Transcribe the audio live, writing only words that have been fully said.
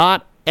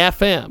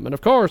And,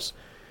 of course,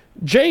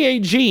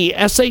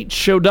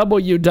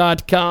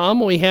 JAGSHOW.com.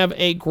 We have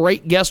a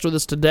great guest with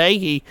us today.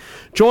 He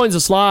joins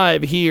us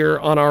live here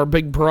on our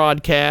big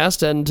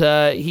broadcast, and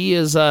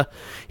he's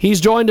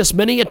joined us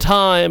many a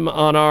time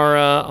on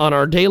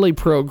our daily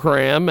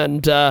program,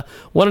 and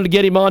wanted to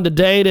get him on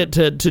today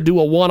to do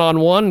a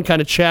one-on-one and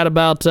kind of chat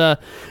about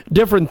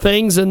different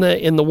things in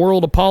the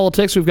world of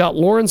politics. We've got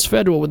Lawrence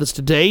Fedwa with us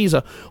today. He's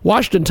a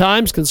Washington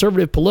Times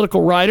conservative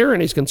political writer,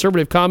 and he's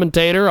conservative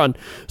commentator on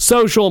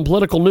social and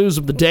political news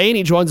of the day, and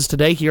he joins us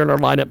today here in our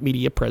lineup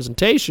media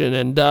presentation.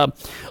 And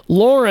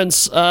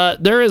Lawrence,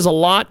 there is a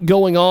lot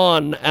going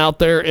on out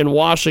there in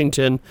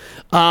Washington.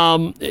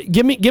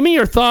 Give me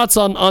your thoughts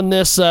on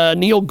this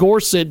Neil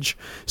Gorsuch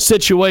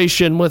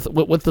situation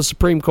with the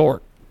Supreme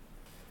Court.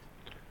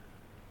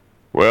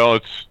 Well,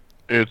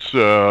 it's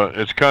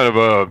kind of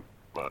a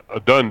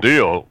done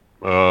deal.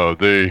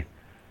 The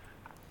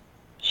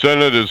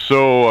Senate is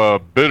so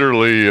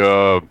bitterly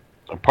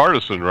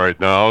partisan right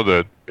now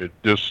that it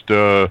just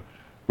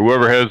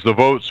whoever has the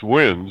votes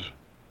wins,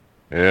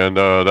 and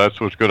that's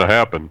what's going to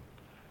happen.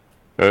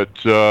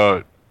 It's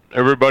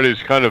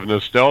everybody's kind of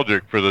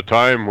nostalgic for the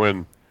time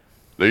when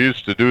they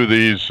used to do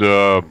these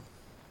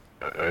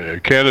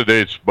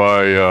candidates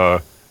by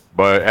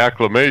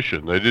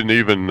acclamation. They didn't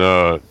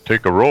even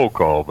take a roll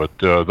call, but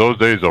those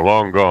days are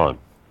long gone.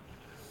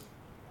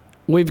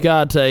 We've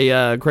got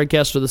a great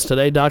guest with us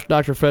today.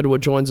 Dr. Fedwa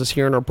joins us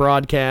here in our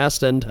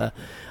broadcast, and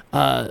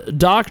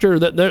Doctor,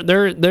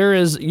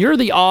 you're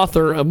the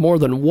author of more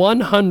than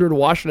 100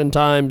 Washington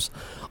Times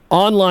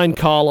online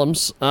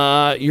columns.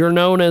 You're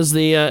known as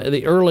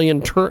the early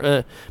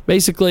interrupter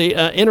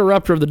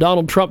of the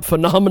Donald Trump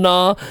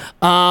phenomena.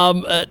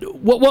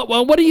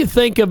 What do you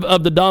think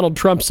of the Donald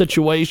Trump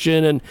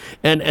situation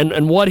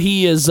and what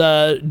he is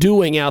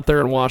doing out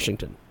there in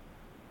Washington?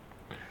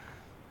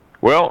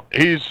 Well,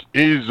 he's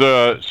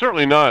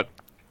certainly not.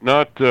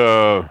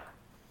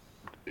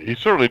 He's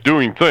certainly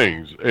doing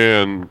things,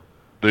 and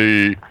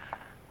the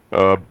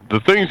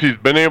things he's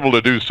been able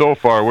to do so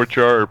far, which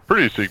are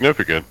pretty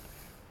significant,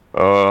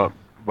 have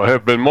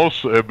been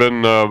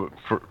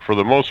for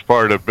the most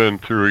part have been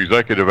through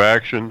executive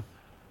action,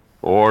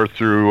 or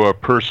through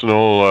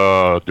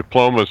personal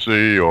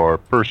diplomacy or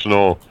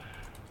personal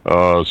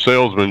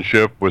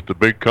salesmanship with the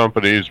big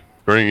companies,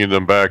 bringing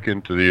them back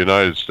into the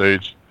United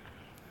States.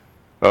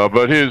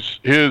 But his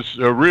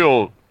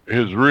real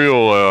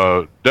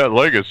debt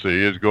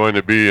legacy is going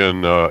to be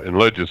in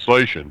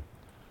legislation,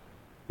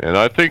 and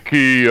I think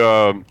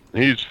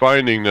he's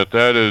finding that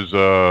is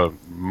a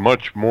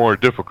much more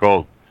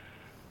difficult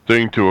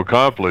thing to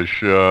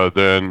accomplish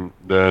than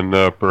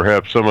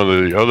perhaps some of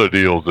the other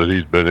deals that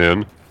he's been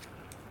in.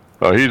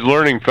 He's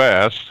learning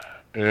fast,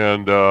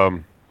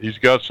 and he's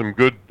got some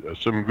good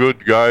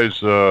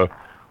guys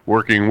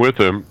working with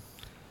him,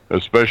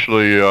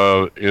 especially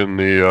in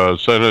the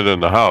Senate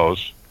and the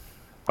House.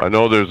 I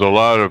know there's a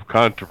lot of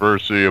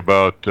controversy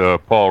about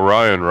Paul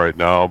Ryan right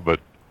now, but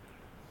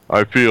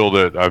I feel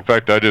that, in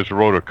fact, I just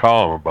wrote a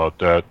column about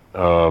that.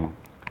 I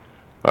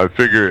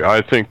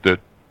think that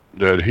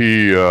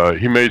he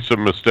made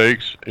some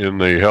mistakes in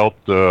the health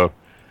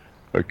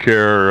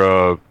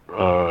care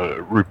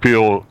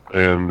repeal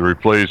and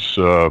replace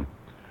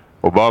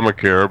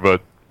Obamacare,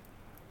 but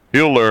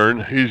he'll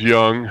learn. He's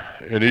young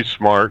and he's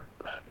smart,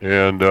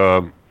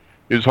 and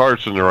his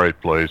heart's in the right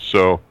place.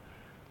 So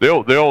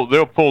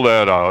they'll pull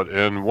that out,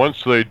 and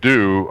once they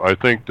do, I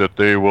think that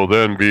they will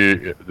then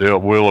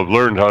will have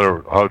learned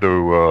how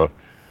to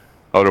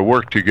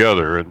work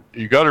together. And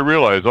you got to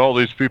realize all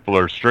these people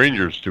are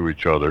strangers to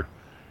each other.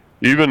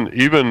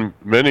 Even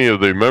many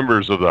of the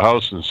members of the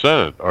House and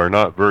Senate are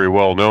not very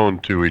well known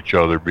to each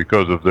other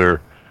because of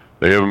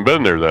they haven't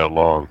been there that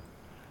long.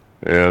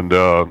 And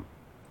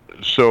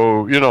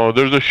so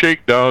there's a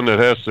shakedown that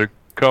has to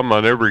come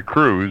on every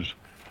cruise.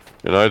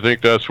 And I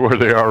think that's where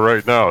they are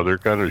right now. They're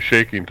kind of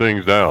shaking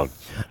things down.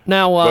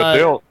 Now,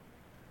 but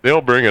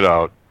they'll bring it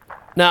out.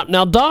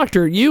 Now,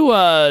 Doctor,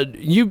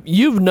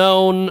 you've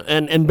known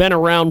and been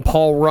around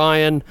Paul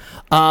Ryan.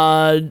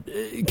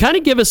 Kind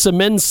of give us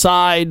some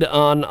insight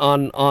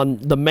on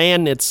the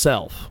man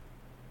itself.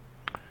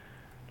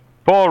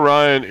 Paul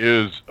Ryan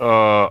is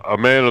a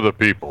man of the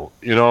people.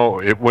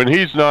 When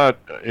he's not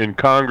in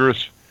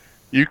Congress,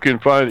 you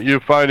find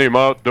him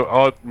out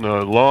in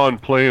the lawn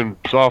playing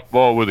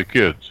softball with the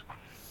kids.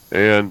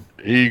 And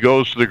he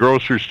goes to the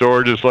grocery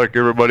store just like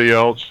everybody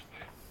else.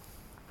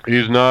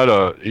 He's being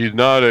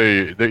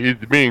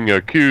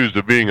accused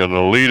of being an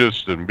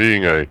elitist and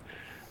being a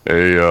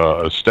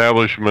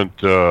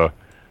establishment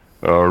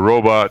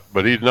robot,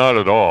 but he's not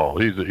at all.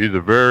 He's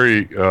a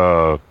very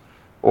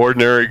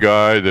ordinary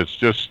guy that's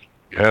just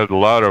had a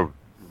lot of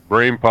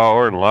brain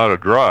power and a lot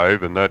of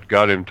drive, and that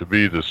got him to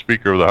be the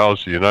Speaker of the House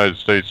of the United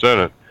States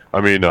the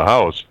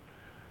House,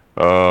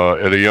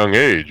 at a young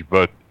age.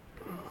 But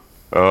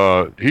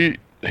he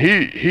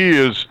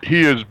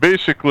is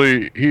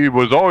basically, he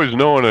was always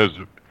known as,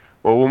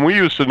 well, when we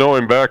used to know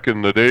him back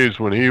in the days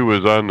when he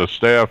was on the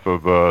staff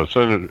of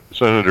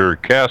Senator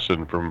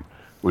Kasson from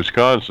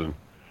Wisconsin,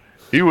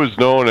 he was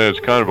known as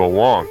kind of a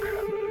wonk.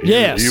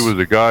 Yes. He was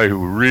a guy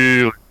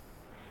who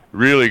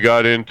really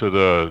got into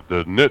the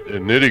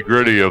nitty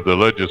gritty of the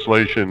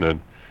legislation, and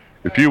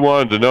if you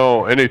wanted to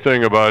know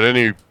anything about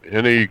any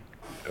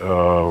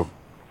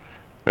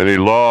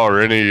law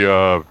or any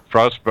HR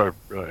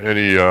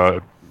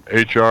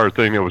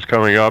thing that was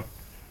coming up,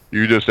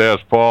 you just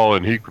asked Paul,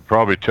 and he could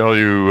probably tell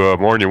you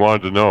more than you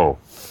wanted to know.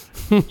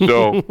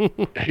 So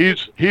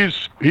he's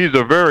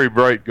a very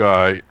bright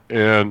guy,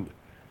 and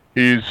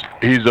he's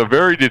a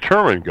very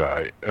determined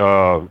guy.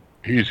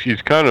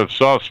 He's kind of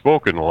soft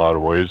spoken in a lot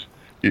of ways.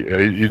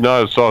 He's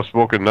not as soft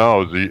spoken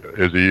now as he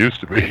used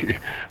to be,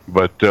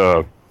 but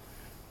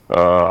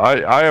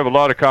I have a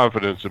lot of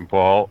confidence in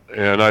Paul,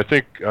 and I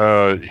think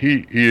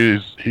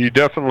he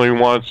definitely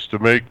wants to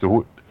make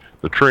the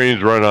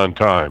trains run on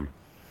time.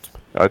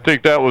 I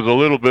think that was a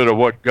little bit of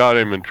what got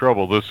him in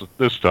trouble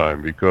this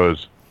time,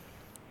 because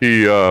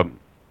he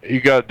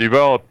got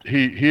developed.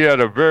 He had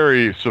a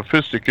very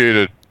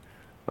sophisticated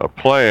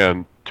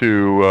plan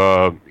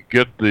to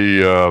get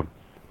the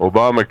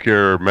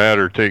Obamacare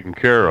matter taken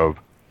care of,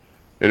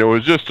 and it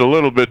was just a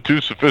little bit too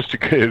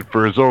sophisticated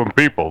for his own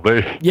people.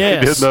 They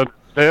didn't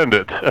understand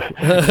it,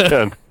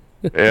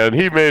 and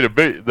he made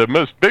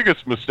the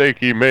biggest mistake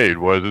he made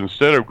was,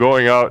 instead of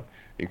going out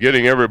and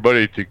getting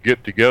everybody to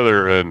get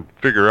together and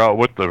figure out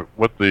what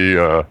they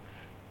were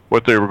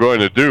going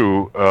to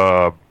do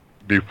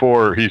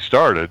before he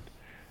started,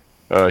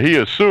 he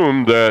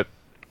assumed that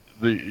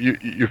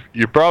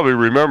you probably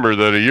remember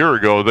that a year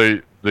ago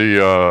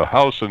the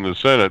House and the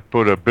Senate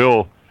put a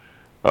bill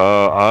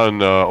on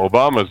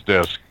Obama's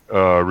desk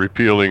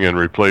repealing and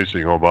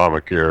replacing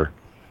Obamacare,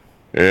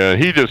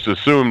 and he just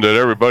assumed that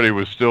everybody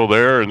was still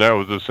there, and that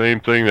was the same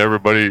thing that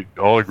everybody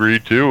all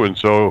agreed to, and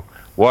so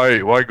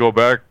why go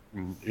back?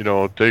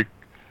 Take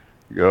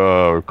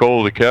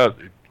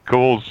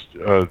Cole's.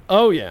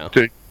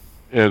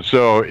 And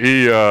so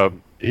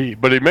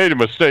but he made a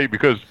mistake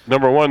because,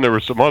 number one, there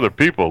were some other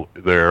people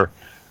there,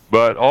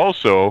 but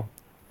also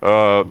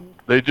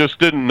they just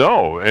didn't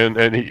know,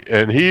 and he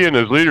and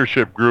his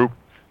leadership group,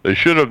 they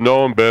should have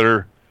known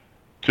better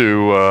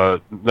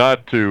to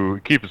not to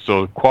keep it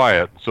so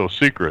quiet, so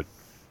secret.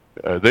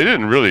 They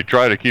didn't really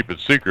try to keep it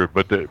secret,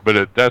 but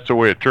that's the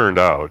way it turned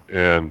out,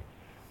 and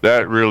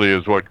that really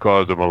is what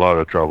caused them a lot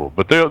of trouble.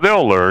 But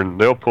they'll learn.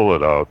 They'll pull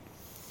it out.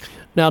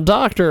 Now,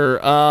 Doctor,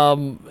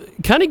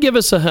 kind of give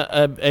us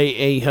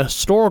a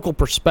historical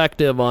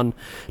perspective on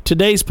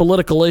today's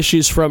political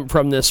issues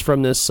from this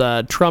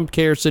Trump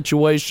care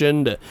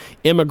situation to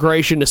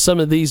immigration to some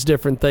of these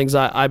different things.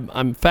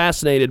 I'm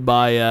fascinated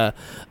by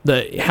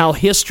how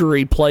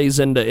history plays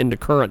into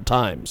current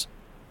times.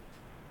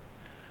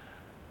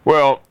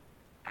 Well,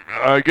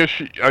 I guess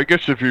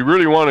if you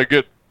really want to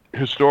get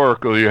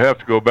historical, you have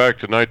to go back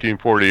to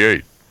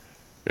 1948,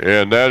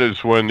 and that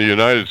is when the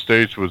United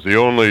States was the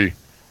only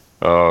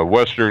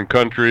Western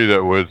country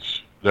that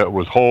was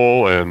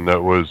whole and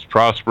that was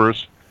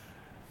prosperous,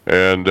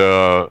 and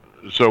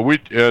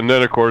and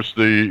then of course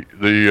the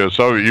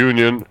Soviet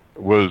Union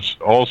was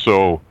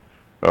also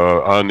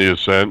on the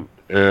ascent,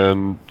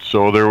 and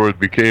so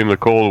became the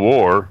Cold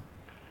War,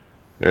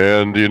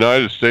 and the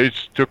United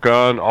States took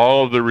on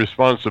all of the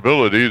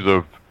responsibilities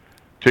of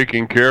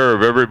taking care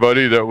of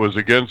everybody that was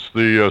against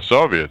the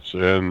Soviets,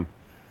 and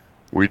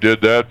we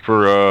did that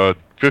for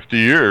 50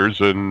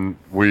 years, and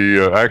we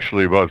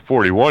actually about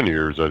 41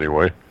 years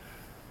anyway,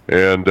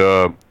 and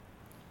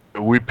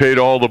we paid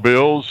all the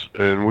bills,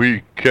 and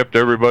we kept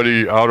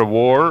everybody out of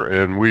war,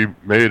 and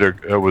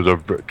it was a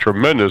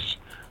tremendous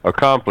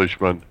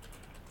accomplishment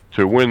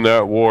to win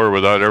that war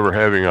without ever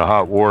having a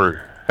hot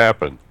war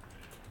happen.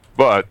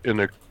 But in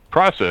the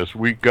process,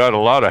 we got a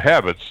lot of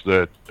habits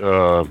that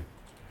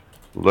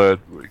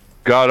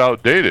got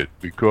outdated,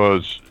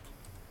 because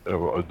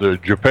the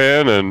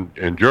Japan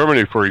and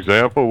Germany, for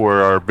example,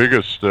 were our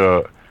biggest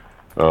enemies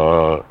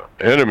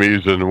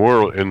in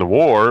the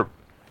war,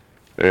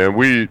 and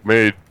we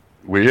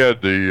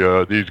had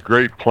these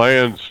great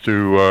plans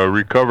to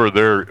recover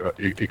their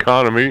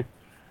economy,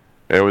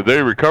 and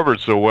they recovered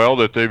so well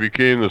that they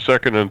became the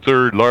second and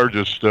third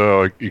largest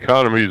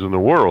economies in the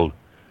world,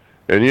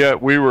 and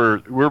yet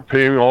we're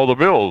paying all the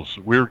bills.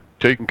 We're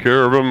taking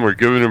care of them. We're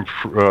giving them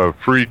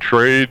free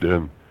trade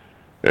and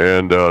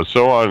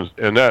so on,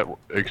 and that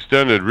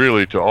extended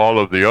really to all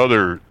of the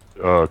other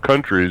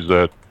countries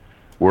that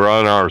were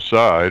on our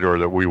side, or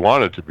that we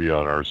wanted to be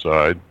on our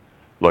side,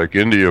 like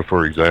India,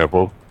 for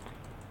example.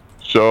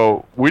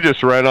 So we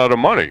just ran out of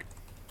money,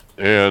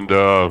 and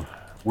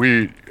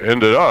we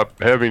ended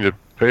up having to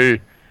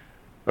pay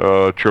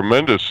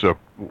tremendous.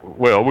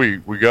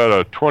 We got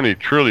a $20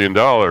 trillion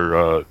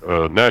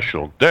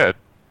national debt,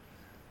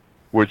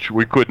 which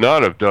we could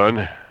not have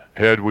done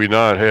had we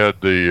not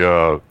had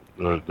the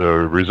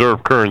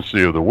reserve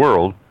currency of the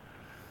world,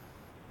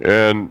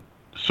 and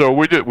so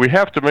we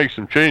have to make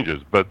some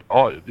changes. But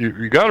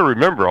you got to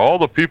remember, all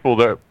the people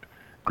that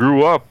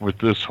grew up with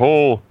this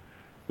whole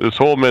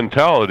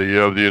mentality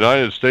of the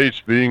United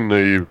States being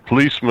the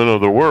policeman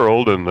of the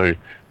world and the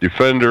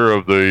defender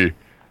of the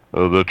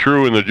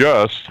true and the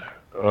just,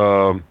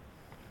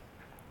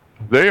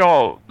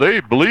 they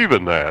believe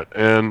in that,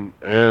 and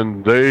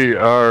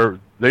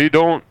they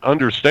don't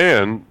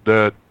understand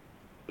that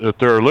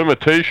there are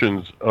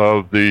limitations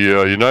of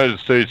the United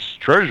States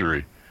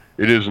Treasury.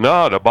 It is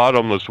not a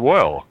bottomless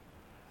well,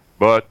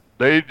 but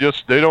they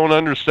don't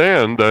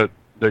understand that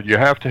you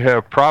have to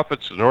have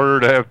profits in order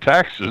to have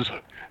taxes.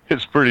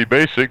 It's pretty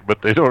basic,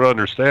 but they don't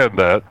understand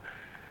that.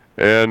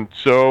 And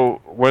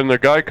so when the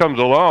guy comes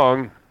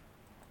along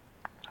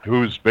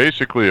who's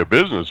basically a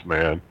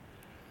businessman,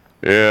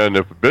 and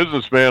if a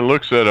businessman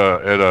looks at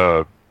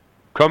a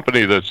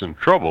company that's in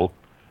trouble,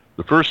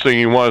 the first thing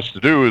he wants to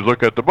do is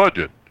look at the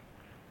budget.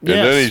 Yes.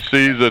 And then he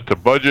sees that the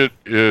budget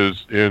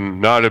is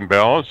not in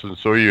balance, and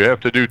so you have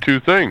to do two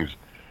things.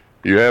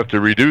 You have to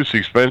reduce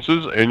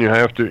expenses, and you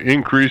have to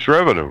increase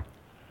revenue.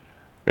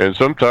 And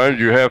sometimes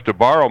you have to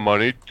borrow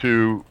money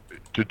to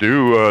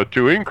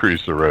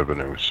increase the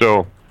revenue.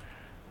 So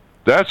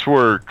that's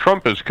where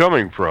Trump is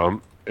coming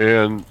from,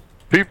 and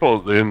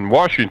people in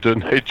Washington,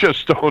 they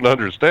just don't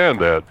understand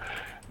that.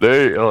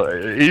 They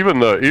even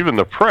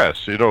the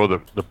press,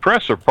 the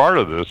press are part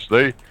of this.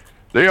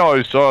 They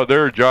always saw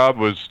their job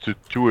was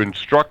to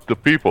instruct the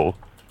people,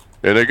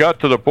 and they got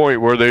to the point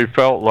where they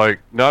felt like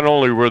not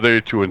only were they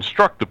to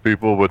instruct the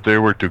people, but they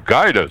were to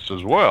guide us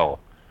as well,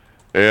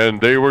 and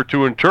they were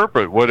to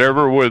interpret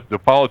whatever the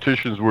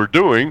politicians were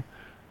doing,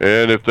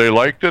 and if they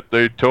liked it,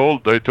 they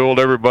told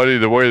everybody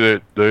the way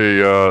that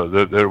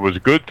that it was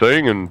a good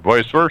thing, and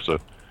vice versa.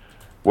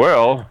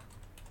 Well,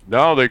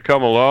 now they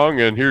come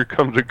along, and here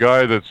comes a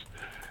guy that's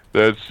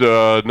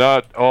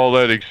not all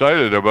that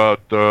excited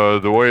about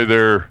the way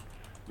they're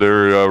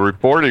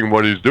reporting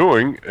what he's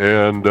doing,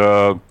 and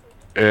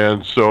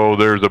so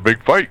there's a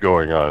big fight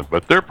going on.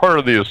 But they're part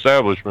of the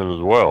establishment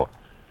as well.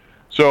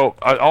 So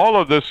all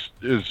of this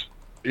is,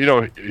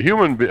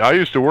 I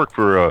used to work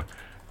for a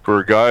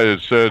guy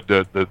that said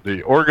that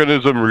the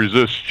organism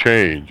resists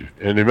change,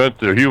 and he meant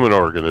the human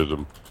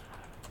organism.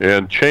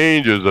 And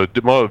change is a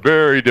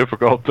very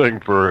difficult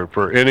thing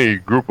for any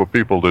group of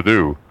people to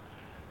do.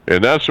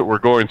 And that's what we're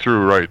going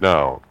through right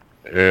now.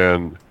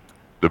 And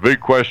the big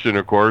question,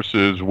 of course,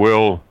 is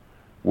will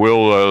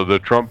the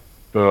Trump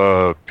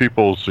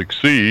people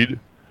succeed?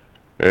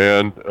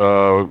 And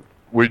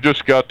we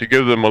just got to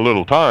give them a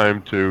little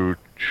time to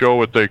show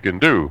what they can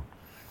do.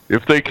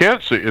 If they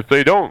can't see, if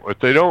they don't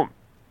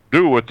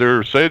do what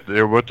they're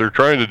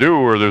trying to do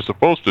or they're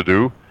supposed to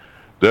do,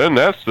 then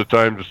that's the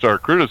time to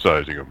start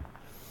criticizing them.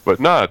 But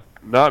not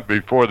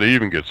before they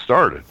even get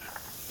started.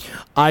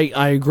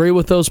 I agree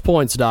with those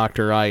points,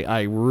 Doctor.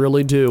 I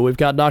really do. We've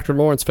got Dr.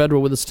 Lawrence Federer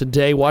with us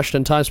today,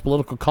 Washington Times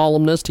political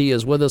columnist. He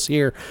is with us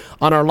here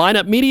on our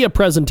Lineup Media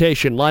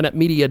presentation,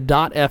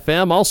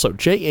 lineupmedia.fm, also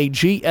JAGSHOW.com.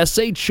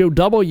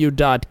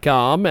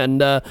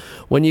 And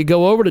when you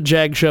go over to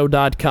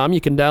jagshow.com,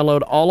 you can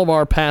download all of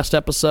our past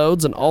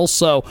episodes and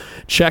also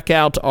check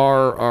out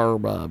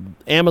our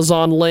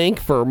Amazon link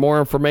for more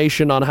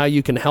information on how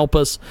you can help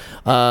us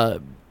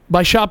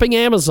by shopping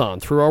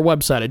Amazon through our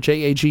website at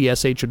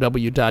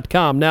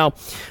jagshow.com. Now,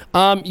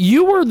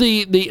 you were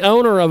the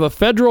owner of a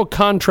federal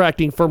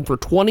contracting firm for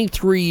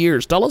 23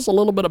 years. Tell us a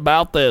little bit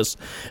about this,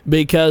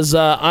 because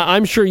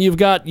I'm sure you've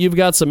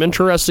got some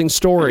interesting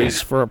stories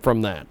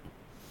from that.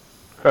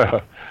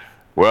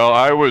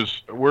 Well,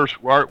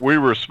 we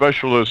were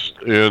specialists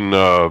in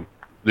the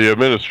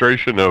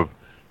administration of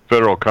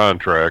federal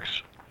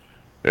contracts,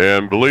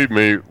 and believe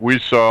me,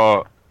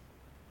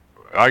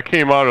 I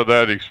came out of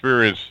that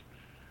experience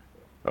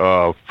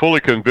fully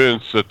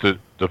convinced that the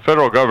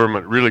federal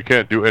government really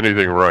can't do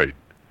anything right.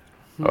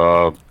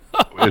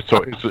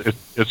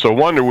 It's a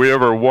wonder we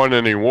ever won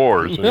any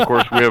wars, and of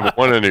course we haven't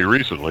won any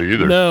recently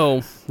either.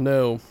 No.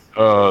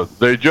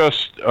 They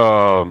just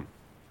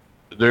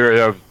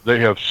they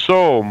have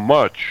so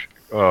much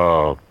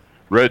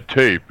red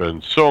tape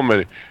and so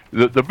many.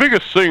 The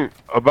biggest thing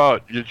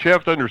that you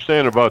have to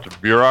understand about the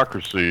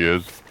bureaucracy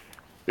is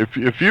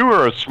if you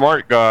are a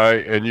smart guy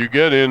and you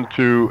get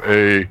into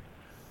a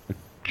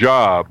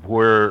job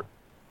where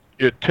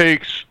it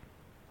takes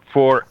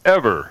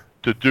forever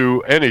to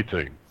do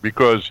anything,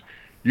 because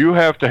you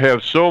have to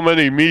have so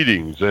many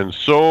meetings and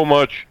so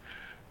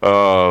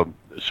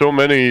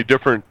many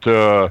different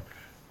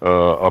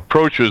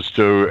approaches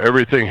to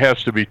everything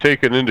has to be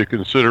taken into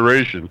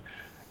consideration,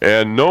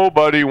 and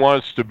nobody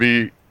wants to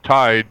be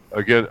tied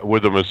again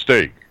with a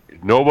mistake.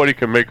 Nobody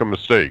can make a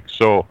mistake.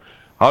 So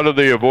how do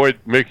they avoid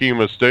making a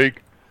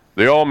mistake?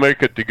 They all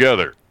make it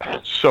together.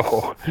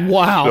 So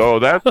wow. So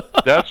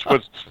that's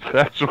what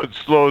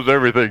slows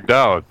everything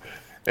down,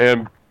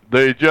 and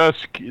it's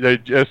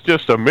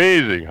just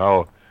amazing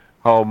how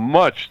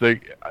much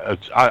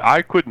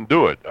I couldn't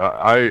do it.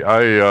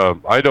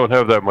 I don't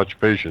have that much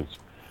patience,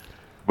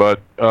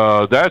 but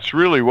that's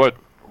really what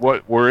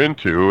we're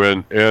into,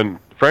 and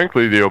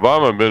frankly, the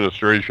Obama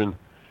administration,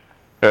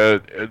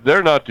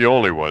 they're not the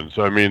only ones.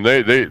 I mean,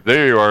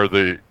 they are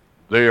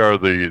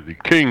the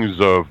kings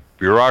of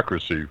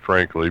bureaucracy,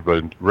 frankly,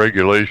 but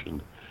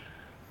regulation.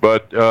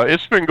 But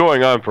it's been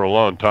going on for a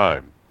long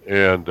time,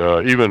 and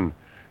even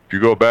if you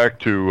go back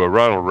to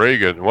Ronald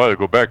Reagan, well,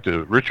 go back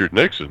to Richard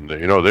Nixon,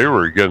 they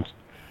were against,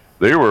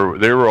 they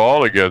were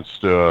all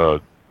against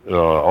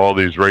all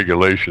these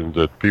regulations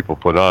that people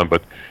put on.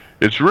 But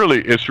it's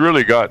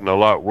really gotten a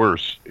lot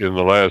worse in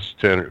the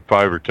last 5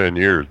 or 10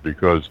 years,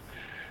 because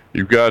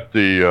you've got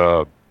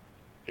you've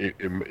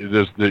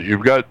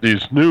got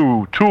these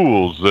new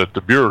tools that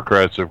the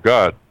bureaucrats have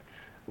got,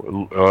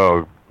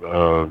 global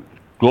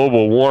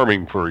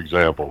warming, for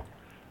example,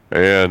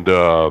 and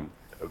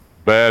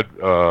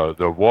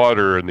the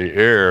water and the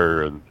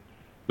air and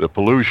the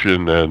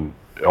pollution and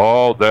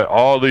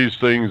all these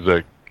things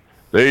that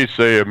they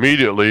say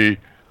immediately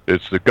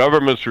it's the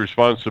government's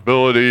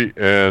responsibility.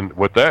 And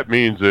what that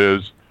means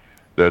is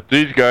that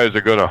these guys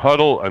are going to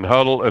huddle and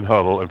huddle and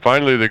huddle, and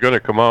finally they're going to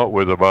come out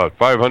with about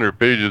 500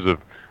 pages of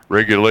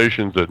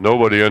regulations that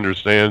nobody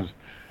understands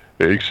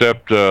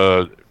except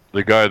the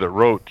guy that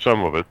wrote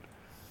some of it.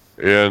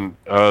 And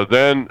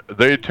then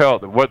they tell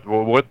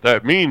what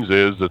that means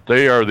is that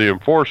they are the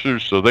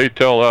enforcers, so they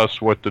tell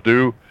us what to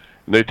do,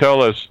 and they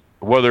tell us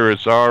whether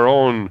it's our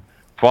own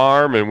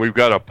farm and we've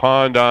got a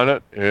pond on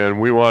it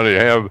and we want to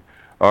have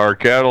our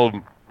cattle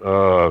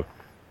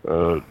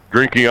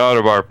drinking out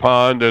of our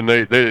pond, and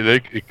they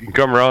can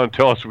come around and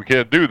tell us we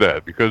can't do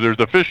that because there's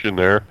a fish in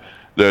there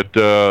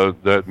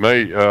that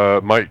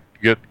might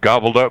get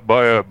gobbled up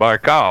by a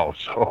cow.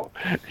 So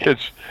it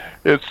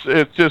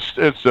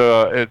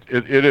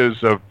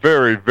is a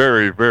very,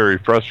 very, very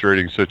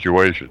frustrating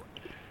situation.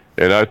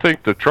 And I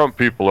think the Trump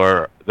people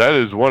that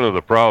is one of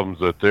the problems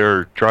that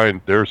they're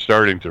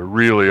starting to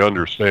really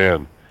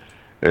understand.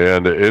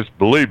 And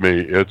believe me,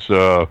 it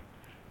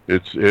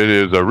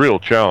is a real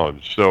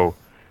challenge. So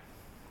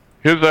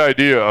his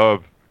idea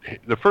of,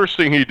 the first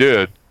thing he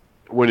did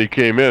when he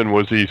came in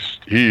was he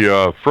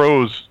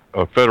froze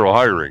federal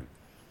hiring.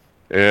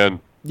 And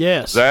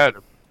yes, that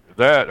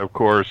of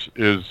course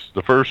is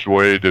the first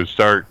way to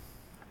start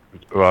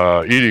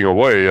eating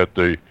away at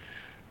the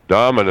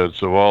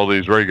dominance of all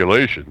these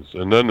regulations.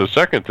 And then the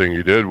second thing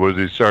he did was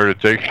he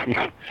started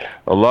taking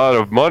a lot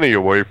of money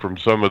away from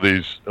some of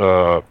these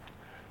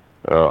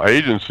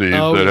agencies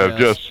that have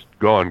just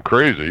gone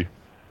crazy.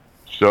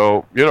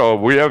 So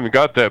we haven't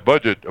got that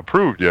budget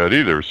approved yet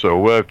either. So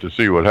we'll have to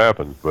see what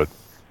happens. But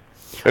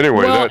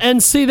anyway,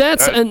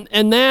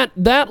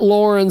 that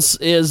Lawrence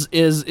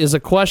is a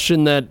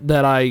question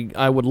that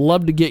I would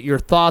love to get your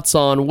thoughts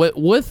on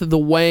with the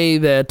way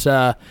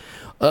that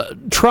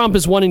Trump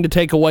is wanting to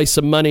take away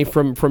some money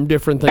from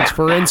different things.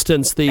 For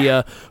instance,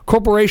 the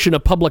Corporation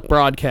of Public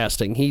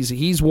Broadcasting.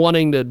 He's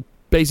wanting to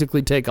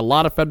basically take a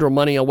lot of federal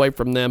money away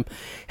from them.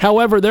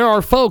 However, there are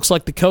folks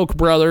like the Koch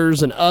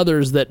brothers and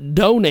others that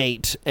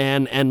donate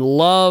and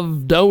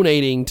love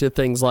donating to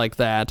things like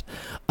that.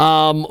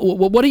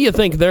 What do you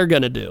think they're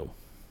going to do?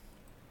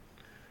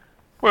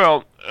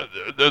 Well,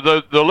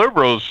 the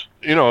liberals,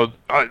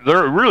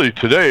 they're really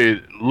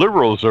today,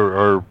 liberals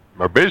are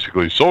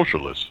basically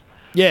socialists.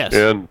 Yes.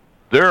 And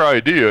their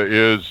idea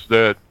is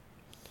that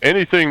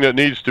anything that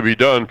needs to be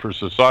done for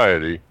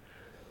society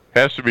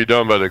has to be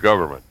done by the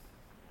government.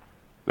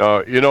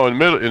 Now, in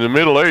the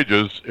Middle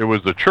Ages, it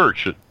was the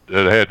church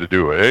that had to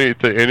do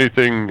it.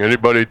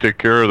 Anybody take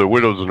care of the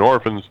widows and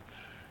orphans,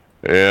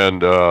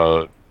 and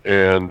the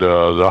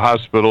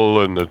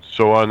hospital and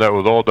so on. That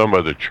was all done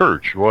by the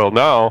church. Well,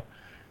 now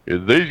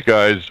these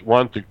guys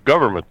want the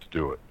government to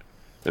do it,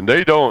 and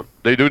they do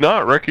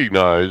not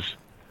recognize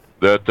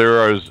that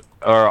there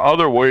are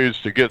other ways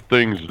to get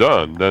things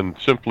done than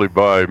simply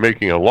by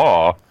making a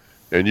law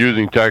and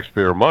using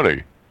taxpayer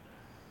money.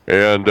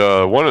 And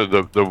one of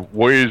the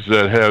ways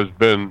that has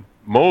been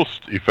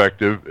most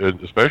effective,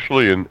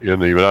 especially in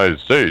the United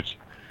States,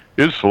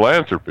 is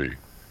philanthropy.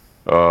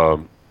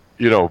 Bill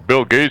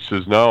Gates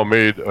has now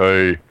made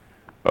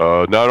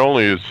not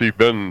only has he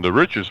been the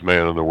richest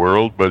man in the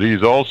world, but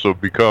he's also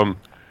become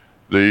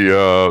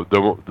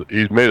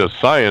he's made a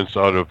science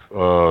out of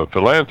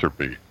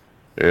philanthropy.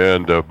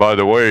 And by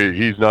the way,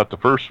 he's not the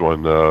first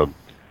one.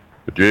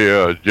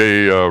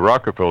 J.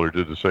 Rockefeller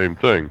did the same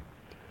thing.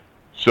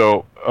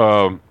 So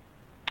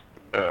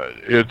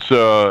it's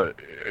a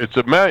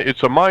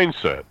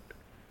mindset,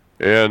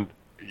 and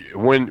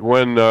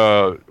when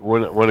a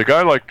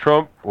guy like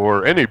Trump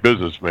or any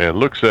businessman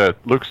looks at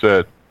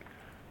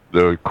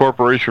the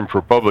Corporation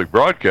for Public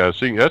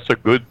Broadcasting, that's a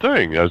good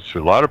thing. A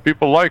lot of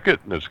people like it,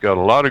 and it's got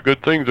a lot of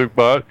good things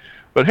about it.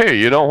 But hey,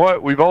 you know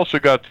what? We've also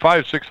got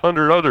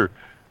 500-600 other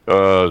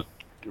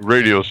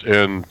radios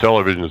and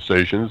television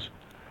stations,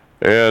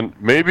 and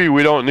maybe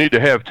we don't need to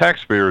have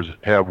taxpayers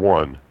have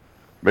one.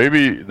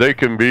 Maybe they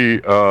can be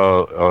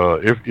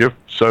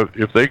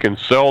if they can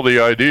sell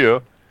the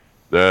idea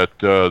that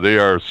they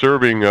are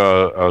serving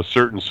a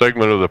certain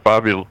segment of the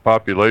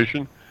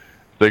population.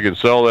 If they can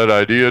sell that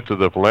idea to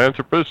the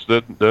philanthropists,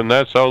 then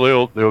that's how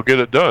they'll get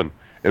it done.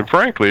 And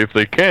frankly, if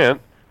they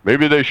can't,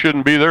 maybe they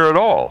shouldn't be there at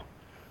all.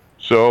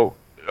 So,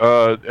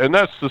 and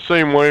that's the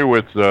same way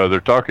with they're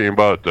talking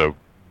about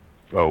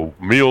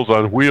Meals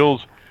on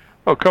Wheels.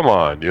 Oh, come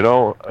on,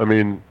 I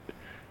mean,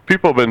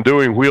 people have been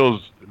doing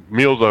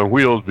Meals on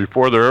Wheels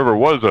before there ever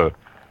was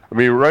I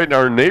mean, right in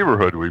our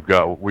neighborhood, we've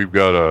got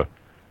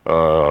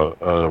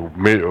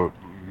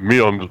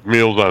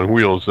meals on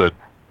wheels that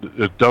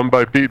done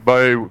by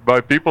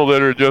people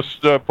that are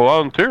just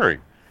volunteering.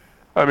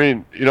 I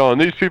mean, and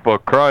these people are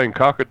crying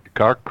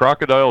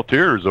crocodile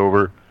tears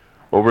over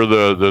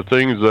the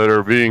things that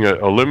are being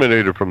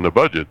eliminated from the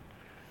budget.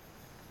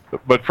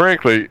 But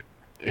frankly,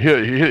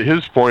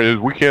 his point is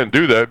we can't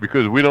do that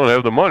because we don't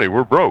have the money.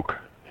 We're broke,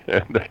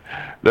 and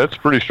that's a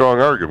pretty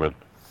strong argument.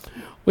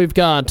 We've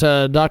got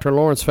Dr.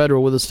 Lawrence Federer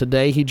with us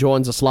today. He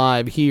joins us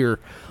live here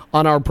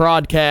on our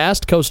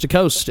broadcast, coast to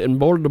coast and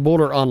border to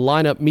border on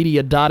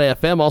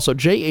lineupmedia.fm, also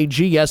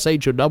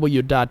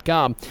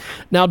jagshow.com.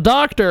 Now,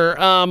 Doctor,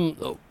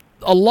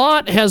 a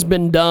lot has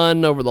been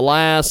done over the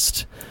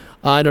last,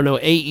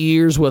 8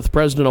 years with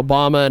President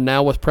Obama and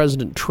now with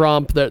President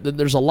Trump.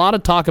 There's a lot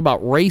of talk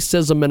about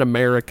racism in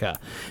America.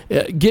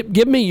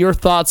 Give me your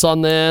thoughts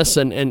on this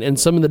and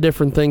some of the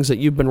different things that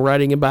you've been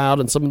writing about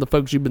and some of the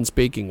folks you've been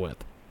speaking with.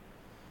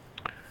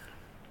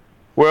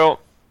 Well,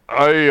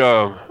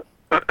 I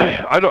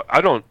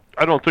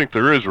don't think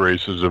there is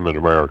racism in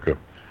America.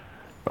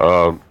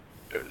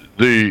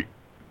 The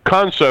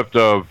concept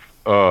of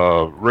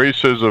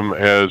racism,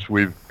 as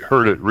we've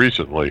heard it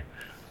recently,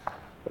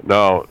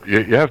 now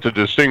you have to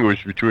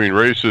distinguish between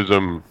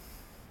racism,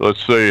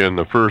 let's say, in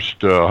the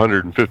first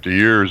 150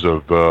 years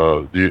of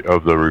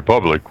the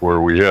Republic,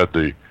 where we had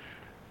the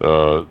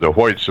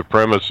white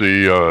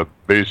supremacy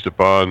based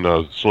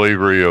upon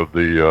slavery of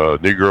the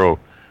Negro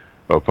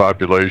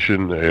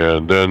population,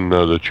 and then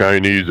the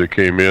Chinese that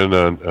came in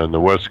on the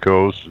West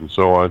Coast and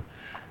so on.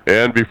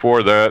 And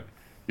before that,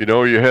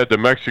 you had the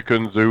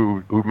Mexicans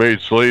who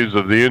made slaves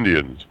of the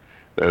Indians.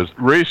 As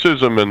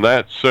racism in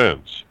that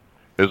sense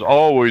has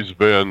always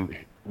been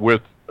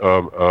with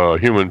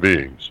human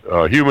beings.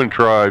 Human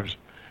tribes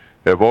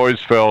have always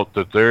felt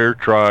that their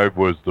tribe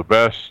was the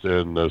best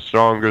and the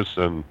strongest,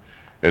 and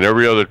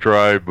every other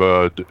tribe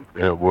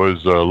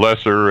was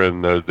lesser,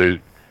 and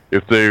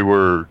if they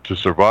were to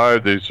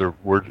survive, they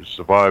were to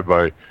survive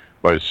by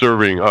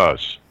serving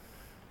us.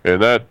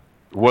 And that,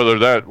 whether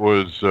that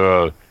was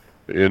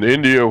in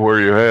India, where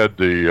you had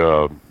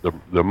the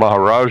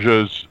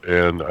Maharajas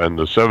and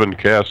the 7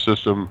 caste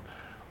system,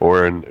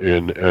 or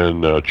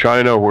in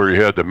China, where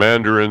you had the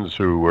mandarins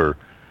who were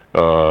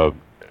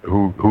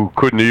who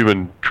couldn't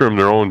even trim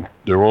their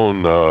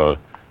own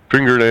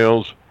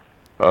fingernails.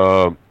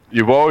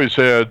 You've always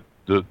had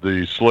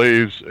the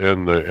slaves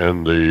and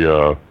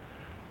the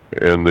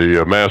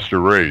master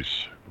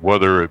race,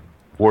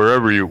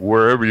 wherever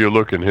you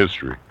look in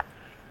history.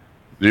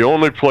 The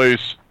only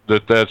place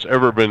that's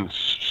ever been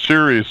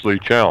seriously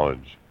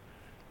challenged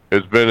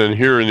has been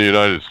here in the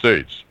United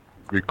States,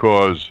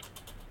 because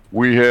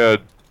we have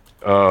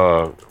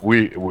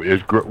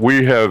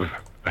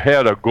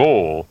had a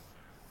goal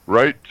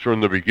right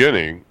from the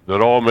beginning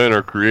that all men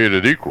are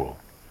created equal.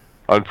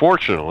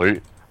 Unfortunately,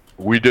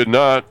 we did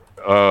not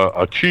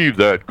achieve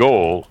that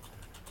goal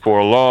for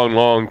a long,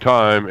 long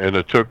time, and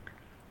it took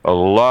a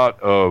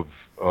lot of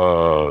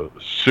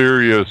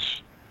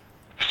serious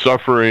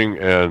suffering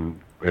and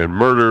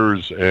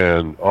murders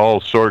and all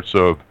sorts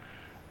of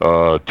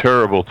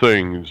terrible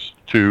things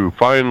to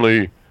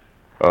finally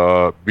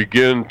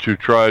begin to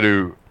try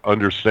to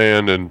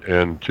understand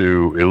and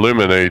to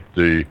eliminate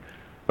the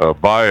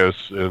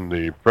bias and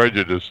the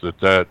prejudice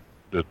that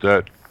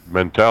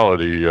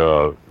mentality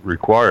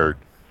required.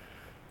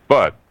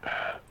 But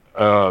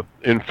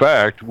in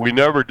fact, we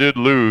never did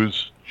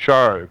lose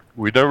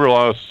we never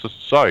lost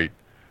sight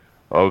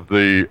of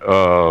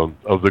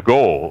the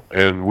goal,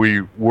 and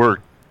we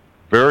worked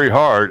very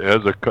hard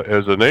as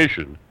a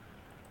nation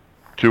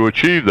to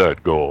achieve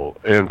that goal.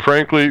 And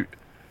frankly,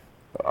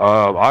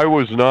 I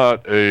was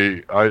not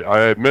I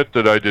admit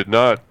that I did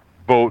not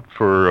vote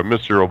for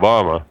Mr.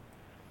 Obama,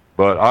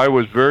 but I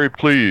was very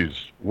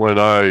pleased when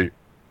I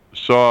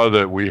saw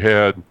that we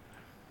had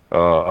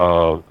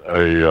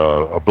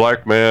a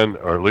black man,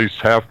 or at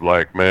least half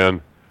black man,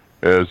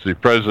 as the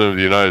President of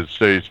the United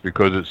States,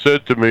 because it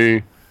said to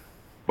me,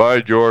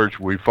 by George,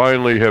 we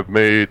finally have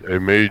made a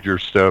major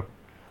step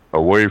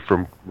away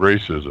from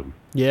racism.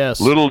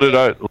 Yes. Little did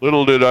I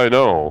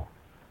know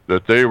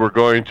that they were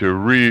going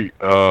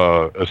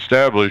to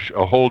establish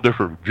a whole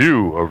different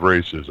view of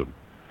racism.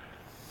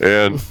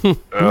 And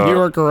you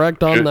are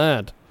correct on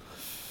that.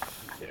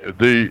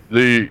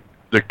 The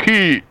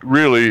key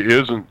really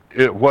isn't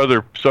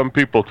whether some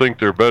people think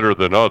they're better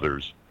than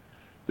others.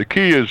 The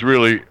key is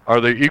really, are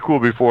they equal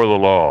before the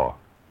law?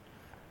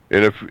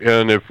 And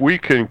if we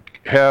can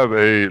have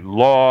a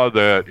law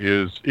that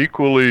is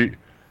equally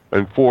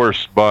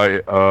enforced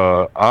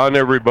on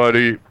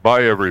everybody,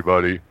 by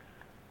everybody,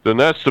 then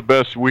that's the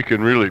best we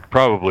can really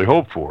probably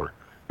hope for.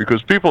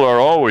 Because people are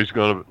always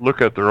going to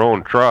look at their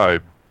own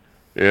tribe,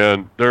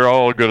 and they're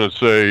all going to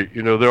say,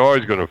 they're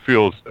always going to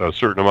feel a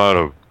certain amount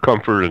of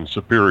comfort and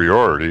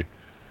superiority.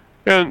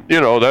 And,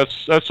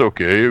 that's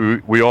okay.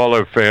 We all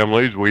have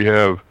families. We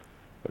have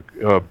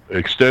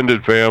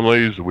extended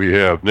families. We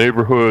have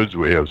neighborhoods.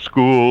 We have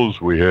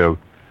schools. We all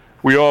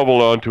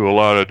belong to a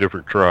lot of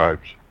different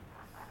tribes.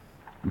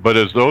 But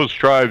as those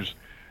tribes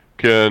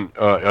can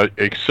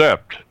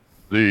accept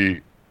the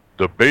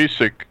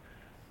basic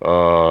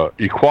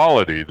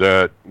equality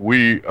that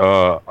we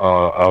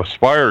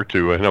aspire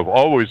to and have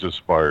always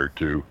aspired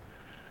to,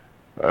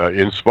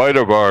 in spite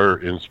of our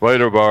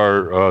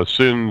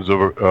sins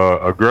of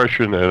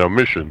aggression and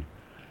omission,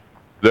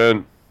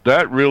 then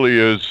that really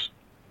is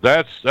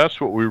that's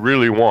what we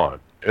really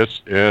want.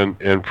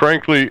 And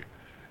frankly,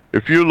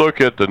 if you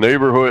look at the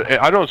neighborhood,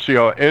 I don't see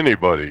how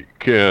anybody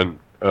can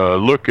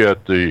look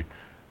at the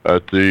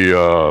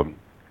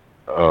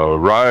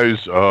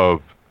rise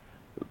of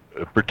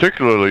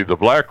particularly the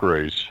black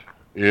race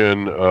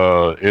in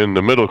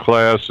the middle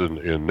class and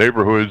in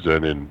neighborhoods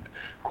and in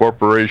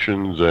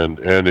corporations and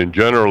in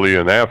generally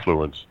in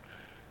affluence,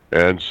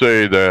 and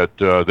say that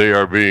they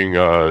are being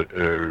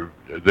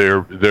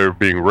they're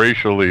being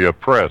racially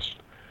oppressed.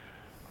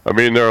 I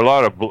mean, there are a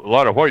lot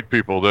of white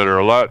people that are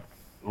a lot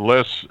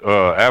less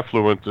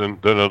affluent than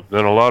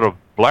a lot of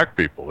black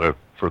people,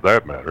 for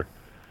that matter.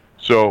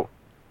 So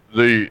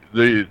the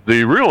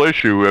real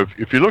issue,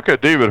 if you look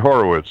at David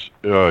Horowitz,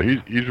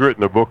 he's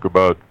written a book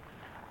about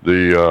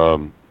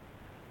the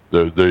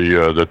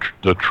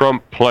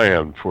Trump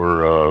plan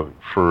for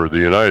the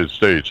United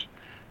States.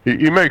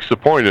 He makes the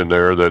point in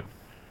there that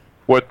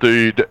what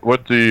the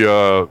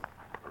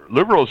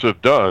liberals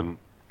have done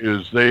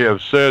is they have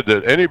said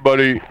that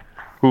anybody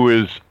who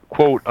is,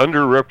 quote,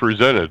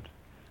 underrepresented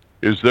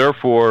is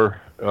therefore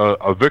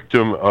a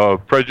victim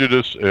of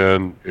prejudice,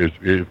 and if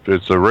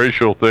it's a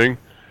racial thing,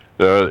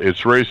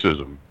 it's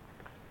racism.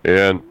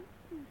 And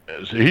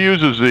he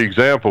uses the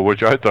example,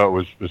 which I thought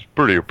was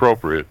pretty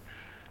appropriate.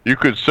 You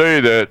could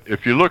say that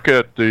if you look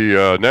at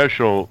the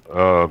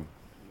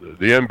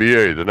the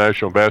NBA, the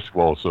National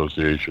Basketball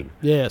Association,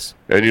 yes,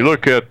 and you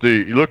look at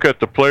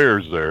the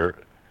players there,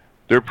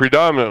 they're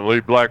predominantly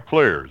black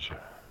players,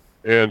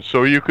 and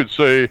so you could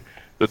say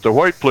that the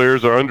white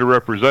players are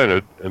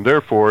underrepresented, and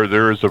therefore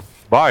there is a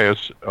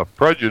bias, a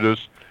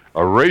prejudice, a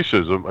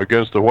racism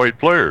against the white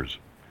players.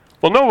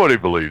 Well, nobody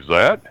believes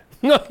that.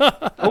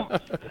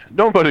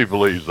 Nobody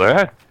believes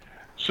that.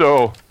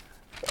 So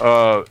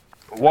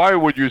why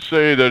would you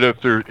say that if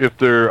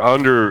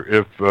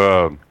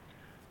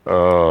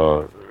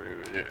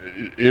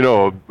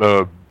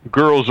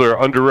girls are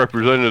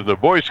underrepresented in the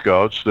Boy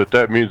Scouts,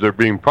 that means they're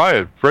being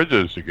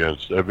prejudiced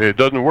against? I mean, it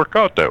doesn't work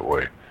out that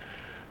way.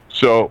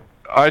 So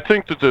I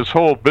think that this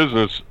whole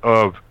business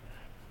of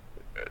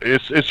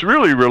it's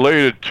really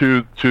related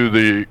to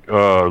the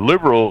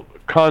liberal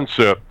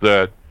concept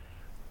that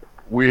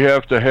we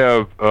have to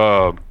have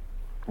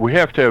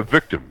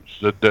victims,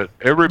 that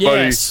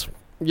everybody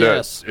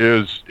yes.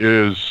 is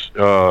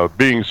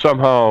being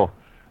somehow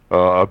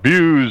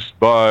abused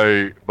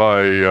by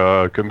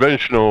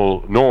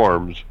conventional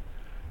norms,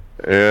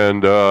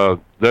 and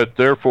that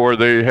therefore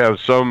they have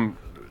some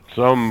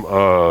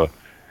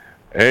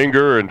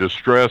anger and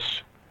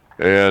distress,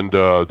 and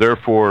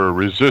therefore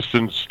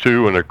resistance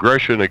to and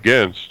aggression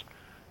against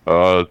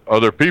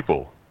other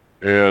people.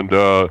 And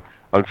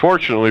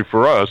unfortunately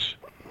for us,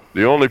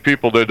 the only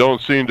people that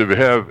don't seem to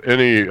have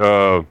any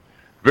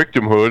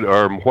victimhood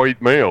are white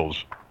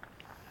males.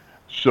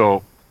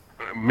 So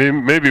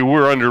maybe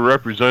we're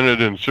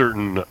underrepresented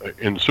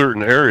in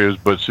certain areas,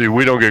 but see,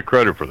 we don't get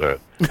credit for that.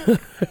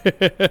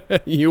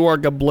 You are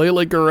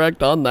completely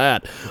correct on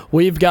that.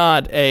 We've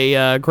got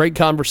a great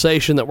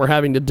conversation that we're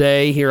having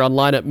today here on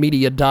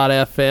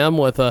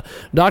lineupmedia.fm with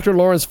Dr.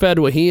 Lawrence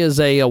Fedwa. He is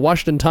a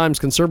Washington Times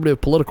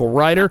conservative political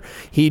writer.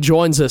 He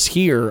joins us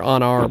here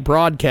on our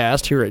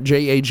broadcast here at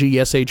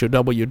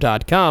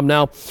jagshow.com.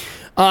 Now,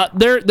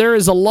 there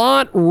is a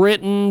lot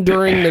written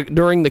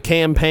during the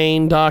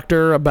campaign,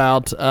 Doctor,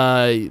 about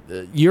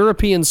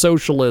European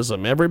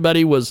socialism.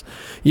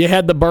 You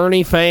had the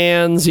Bernie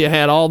fans, you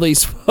had all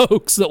these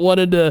folks that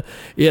wanted to,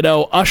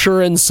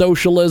 usher in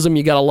socialism.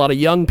 You got a lot of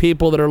young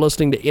people that are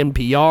listening to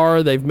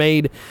NPR. They've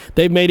made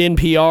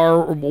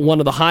NPR one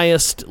of the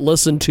highest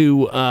listened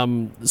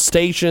to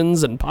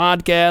stations and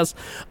podcasts.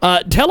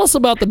 Tell us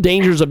about the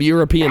dangers of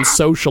European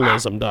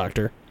socialism,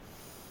 Doctor.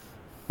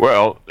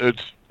 Well,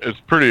 it's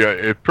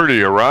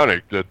pretty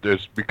ironic that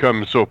it's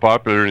become so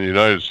popular in the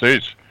United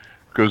States,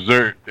 because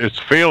it's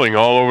failing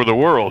all over the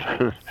world.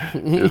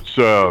 It's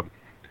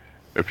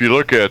if you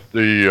look at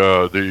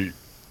the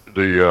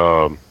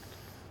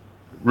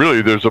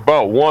really, there's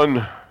about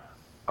one,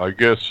 I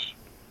guess.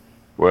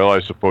 Well, I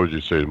suppose you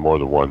say more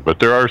than one, but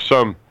there's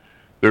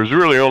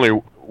really only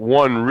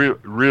one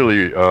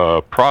really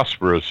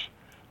prosperous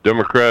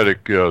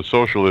democratic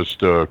socialist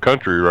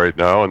country right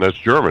now, and that's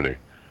Germany.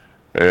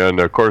 And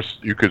of course,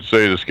 you could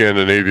say the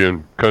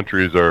Scandinavian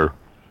countries are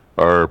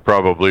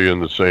probably in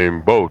the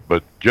same boat.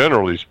 But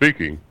generally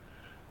speaking,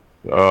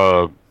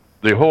 the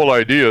whole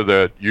idea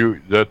that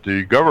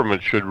the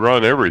government should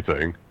run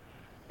everything,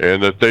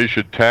 and that they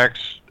should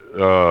tax,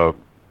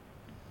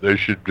 they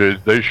should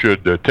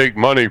take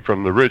money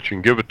from the rich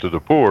and give it to the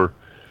poor,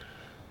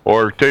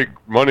 or take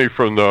money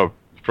from the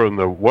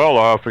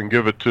well-off and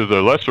give it to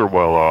the lesser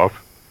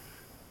well-off,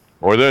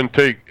 or then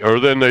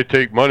they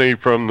take money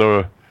from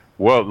the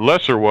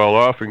lesser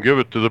well-off and give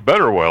it to the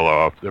better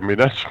well-off. I mean,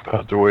 that's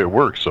about the way it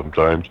works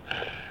sometimes.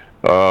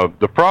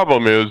 The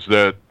problem is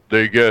that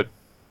they get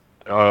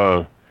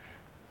the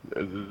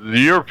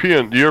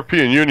European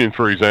Union,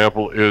 for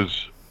example,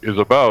 is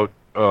about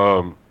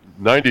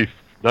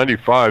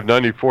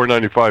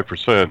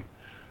 95%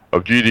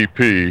 of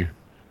GDP.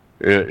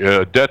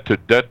 Debt to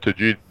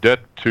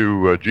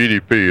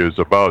GDP is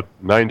about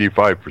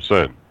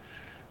 95%.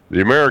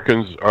 The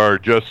Americans are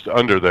just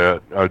under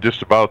that,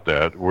 just about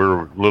that.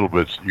 We're a little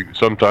bit.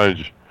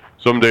 Sometimes,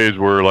 some days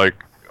we're like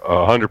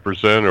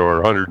 100%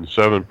 or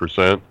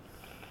 107%.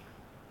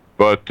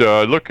 But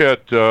look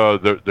at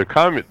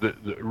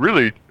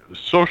really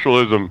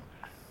socialism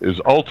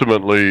is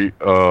ultimately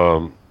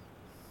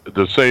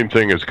the same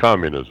thing as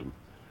communism,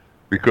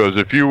 because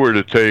if you were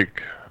to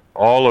take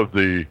all of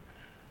the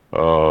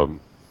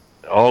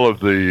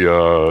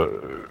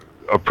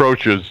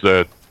approaches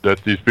that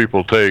these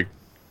people take,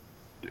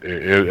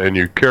 and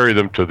you carry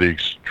them to the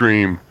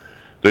extreme,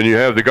 then you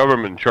have the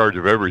government in charge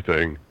of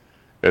everything,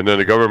 and then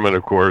the government,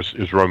 of course,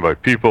 is run by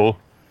people,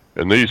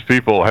 and these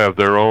people have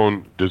their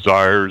own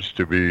desires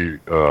to be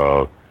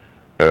for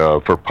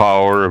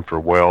power and for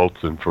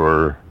wealth and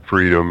for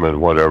freedom and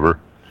whatever.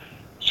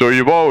 So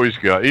you've always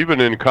got, even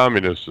in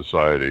communist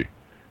society,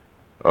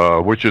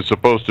 which is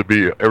supposed to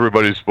be,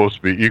 everybody's supposed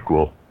to be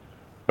equal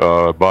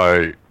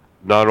by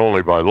not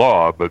only by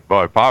law but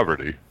by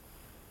poverty.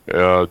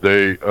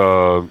 They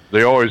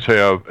always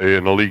have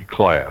an elite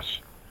class,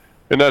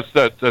 and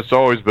that's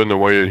always been the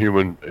way a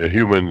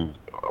human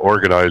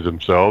organize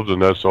themselves,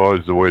 and that's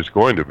always the way it's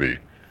going to be.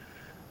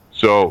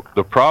 So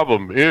the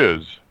problem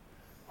is,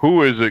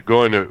 who is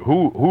going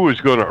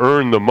to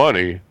earn the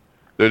money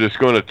that it's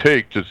going to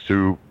take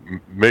to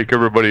make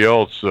everybody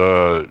else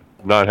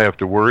not have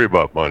to worry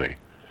about money?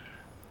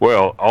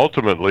 Well,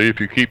 ultimately, if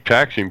you keep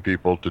taxing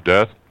people to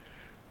death,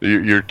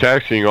 you're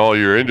taxing all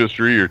your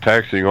industry, you're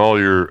taxing all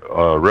your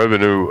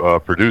revenue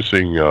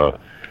producing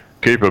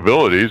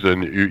capabilities,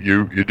 and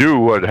you do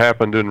what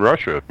happened in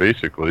Russia.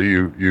 Basically,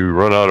 you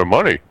run out of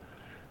money.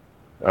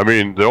 I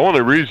mean, the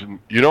only reason,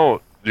 the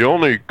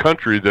only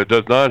country that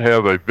does not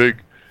have a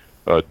big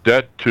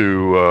debt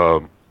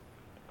to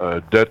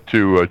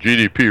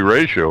GDP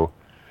ratio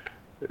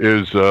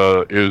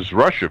is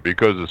Russia,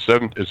 because it's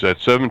at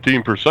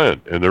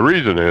 17%, and the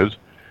reason is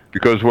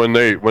because when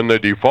they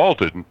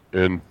defaulted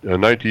in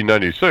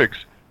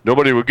 1996,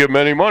 nobody would give them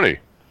any money,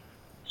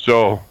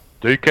 so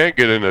they can't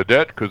get into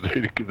debt because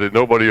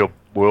nobody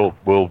will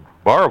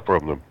borrow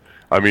from them.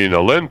 I mean,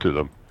 lend to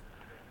them,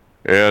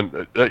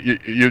 and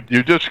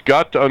you just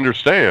got to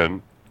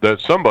understand that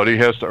somebody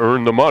has to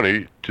earn the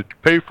money to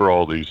pay for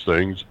all these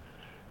things,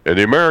 and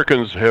the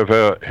Americans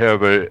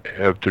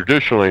have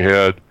traditionally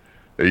had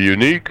a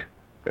unique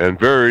and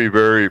very,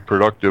 very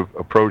productive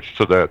approach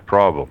to that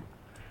problem.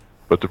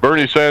 But the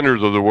Bernie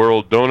Sanders of the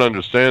world don't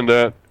understand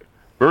that.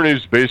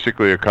 Bernie's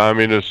basically a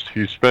communist.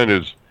 He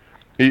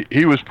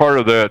was part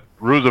of that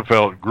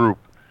Roosevelt group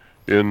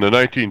in the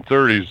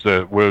 1930s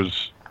that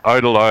was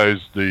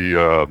idolized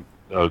the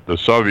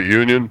Soviet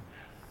Union.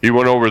 He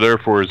went over there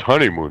for his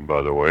honeymoon,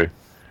 by the way.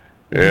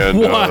 And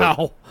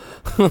wow.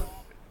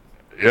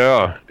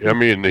 Yeah, I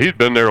mean, he'd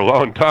been there a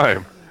long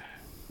time,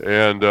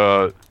 and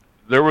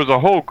there was a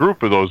whole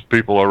group of those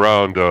people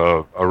around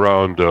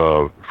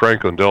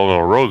Franklin Delano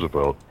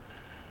Roosevelt.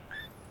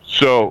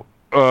 So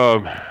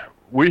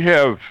we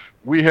have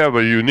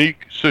a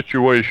unique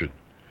situation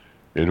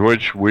in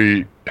which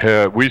we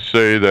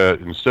say that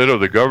instead of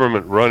the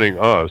government running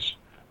us,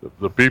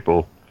 the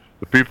people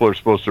are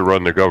supposed to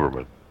run the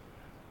government,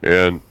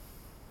 and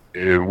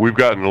we've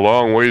gotten a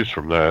long ways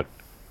from that.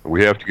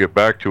 We have to get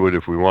back to it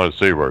if we want to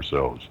save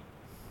ourselves.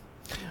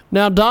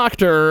 Now,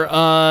 Doctor,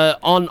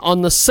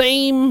 on the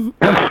same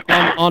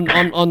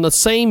on the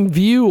same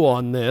view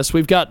on this,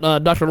 we've got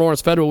Dr.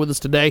 Lawrence Federal with us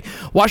today,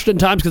 Washington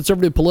Times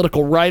conservative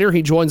political writer.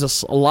 He joins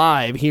us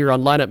live here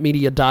on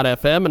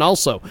lineupmedia.fm and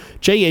also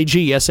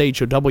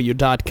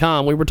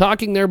jagshow.com. We were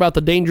talking there about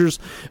the dangers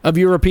of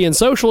European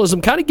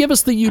socialism. Kind of give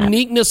us the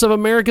uniqueness of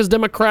America's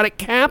democratic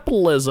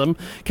capitalism.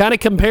 Kind of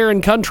compare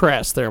and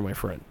contrast there, my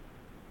friend.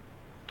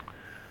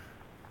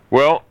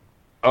 Well,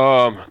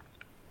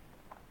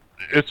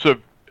 it's a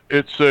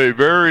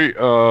very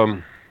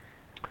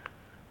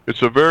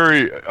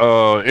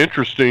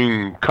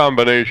interesting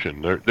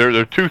combination. There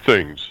are two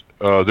things.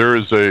 There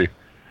is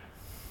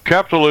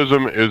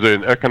capitalism is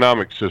an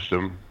economic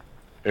system,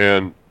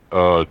 and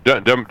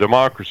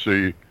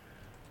democracy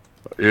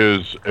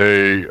is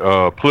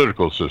a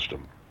political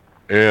system.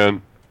 And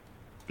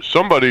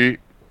somebody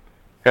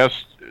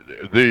has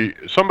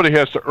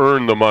to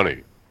earn the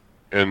money.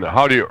 And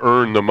how do you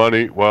earn the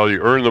money? Well,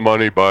 you earn the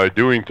money by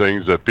doing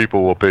things that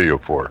people will pay you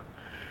for.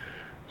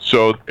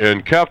 So,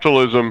 in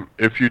capitalism,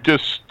 if you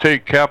just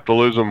take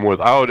capitalism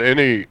without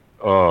any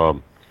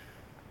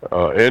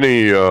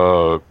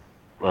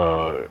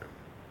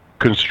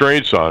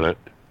constraints on it,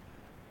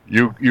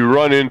 you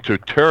run into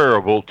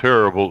terrible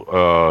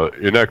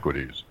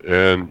inequities.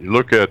 And you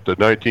look at the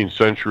 19th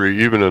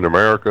century, even in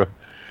America,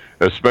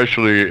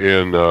 especially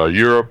in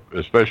Europe,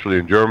 especially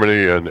in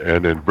Germany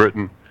and in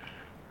Britain,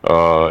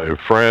 in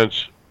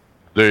France.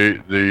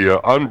 The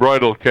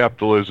unbridled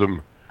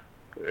capitalism,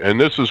 and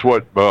this is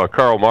what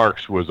Karl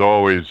Marx was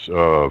always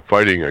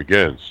fighting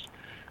against.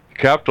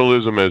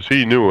 Capitalism, as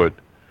he knew it,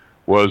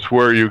 was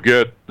where you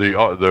get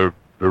the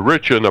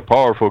rich and the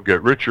powerful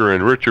get richer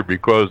and richer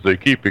because they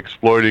keep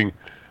exploiting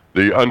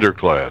the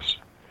underclass.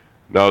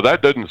 Now,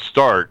 that didn't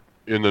start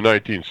in the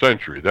 19th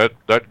century.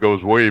 That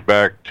goes way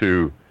back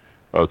to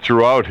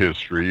throughout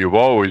history. You've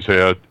always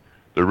had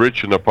the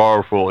rich and the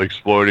powerful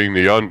exploiting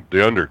the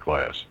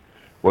underclass,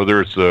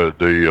 whether it's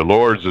the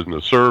lords and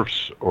the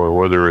serfs, or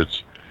whether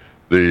it's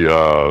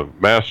the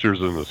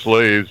masters and the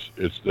slaves.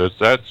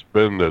 That's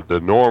been the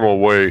normal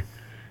way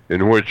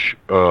in which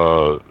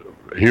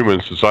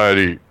human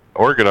society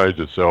organized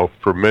itself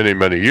for many,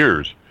 many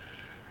years.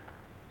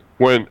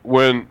 When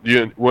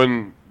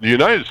the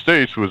United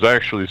States was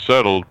actually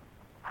settled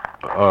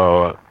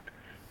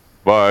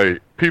by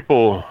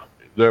people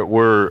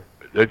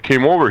that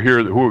came over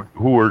here who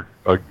were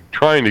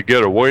trying to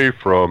get away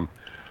from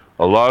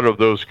a lot of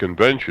those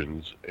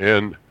conventions,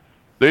 and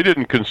they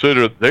didn't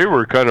consider, they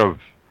were kind of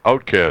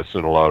outcasts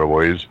in a lot of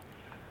ways.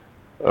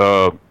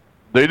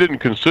 They didn't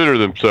consider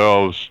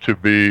themselves to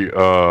be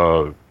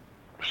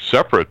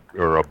separate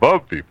or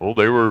above people.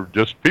 They were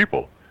just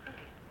people.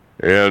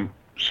 And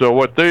so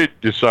what they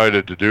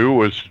decided to do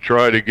was to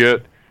try to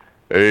get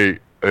a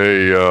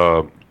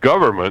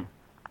government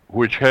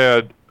which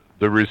had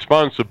the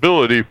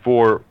responsibility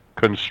for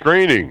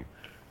constraining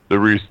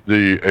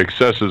the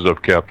excesses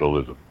of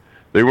capitalism.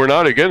 They were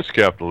not against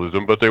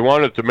capitalism, but they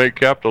wanted to make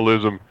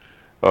capitalism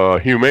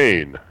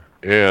humane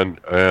and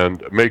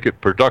make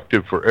it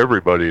productive for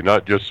everybody,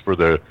 not just for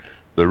the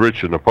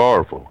rich and the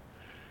powerful.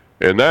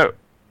 And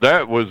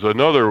that was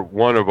another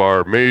one of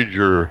our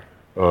major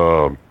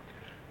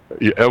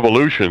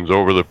evolutions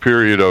over the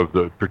period of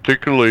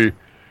particularly,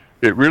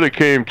 it really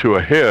came to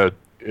a head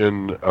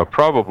in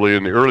probably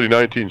in the early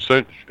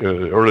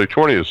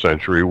 20th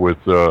century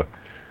with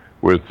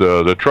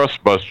the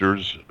trust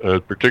busters,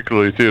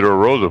 particularly Theodore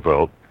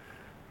Roosevelt,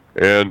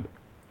 and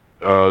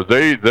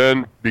they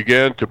then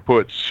began to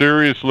put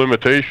serious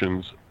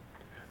limitations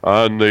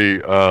on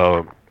the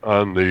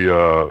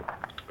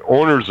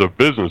owners of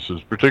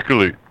businesses,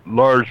 particularly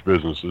large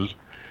businesses.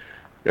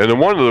 And then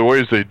one of the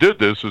ways they did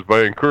this is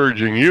by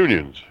encouraging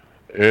unions.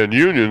 And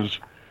unions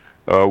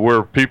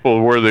were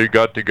people where they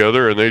got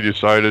together and they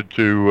decided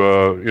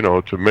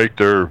to make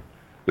their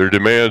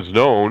demands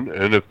known.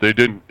 And if they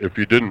didn't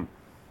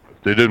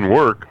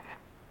work,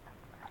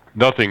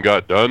 nothing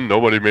got done.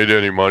 Nobody made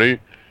any money.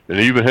 And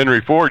even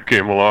Henry Ford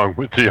came along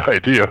with the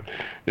idea.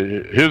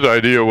 His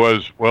idea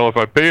was, well, if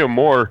I pay them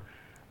more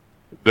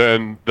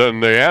than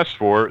they asked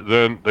for,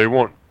 then they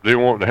won't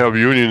have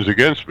unions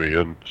against me.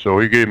 And so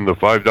he gave them the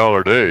 $5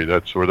 a day.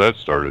 That's where that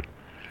started.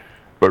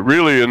 But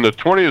really, in the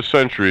 20th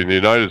century in the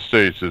United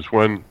States is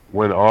when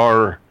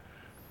our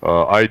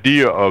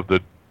idea of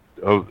the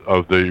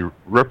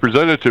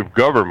representative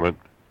government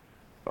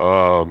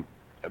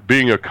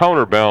being a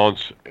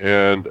counterbalance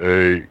and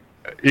a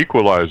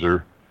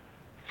equalizer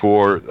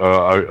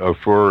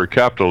for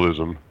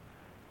capitalism,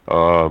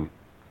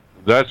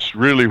 that's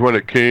really when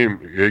it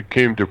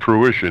came to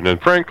fruition.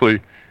 And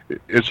frankly,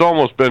 it's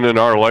almost been in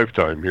our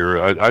lifetime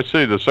here. I'd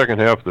say the second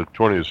half of the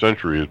 20th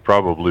century is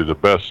probably the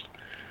best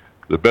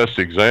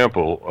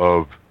example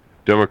of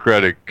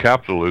democratic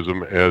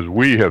capitalism as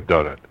we have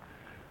done it.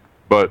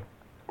 But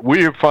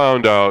we have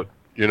found out,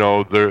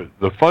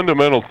 the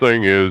fundamental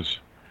thing is,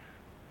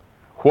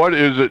 what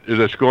is it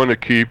that's going to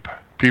keep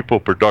people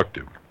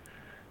productive?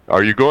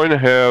 Are you going to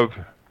have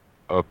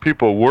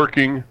people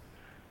working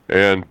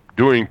and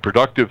doing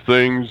productive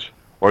things,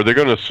 or are they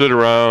going to sit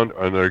around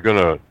and they're going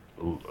to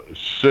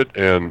sit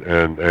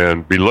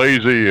and be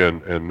lazy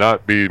and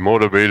not be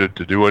motivated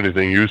to do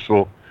anything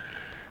useful?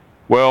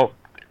 Well,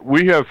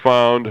 we have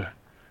found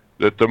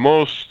that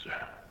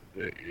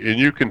and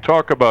you can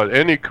talk about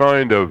any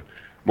kind of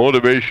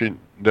motivation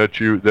that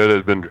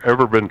has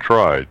ever been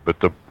tried, but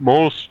the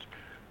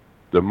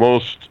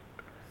most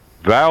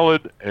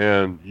valid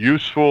and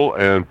useful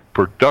and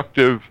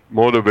productive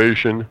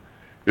motivation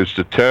is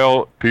to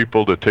tell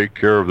people to take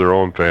care of their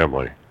own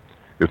family.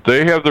 If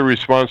they have the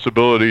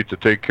responsibility to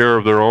take care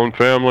of their own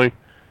family,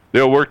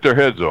 they'll work their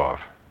heads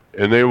off,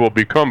 and they will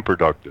become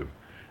productive,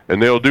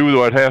 and they'll do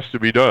what has to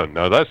be done.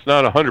 Now, that's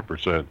not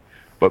 100%,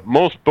 but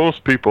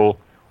most people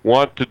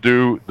want to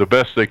do the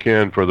best they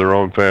can for their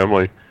own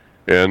family,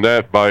 and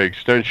that, by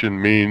extension,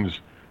 means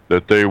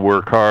that they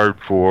work hard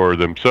for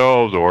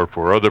themselves or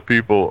for other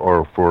people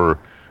or for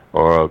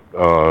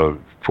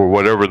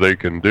whatever they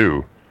can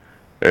do.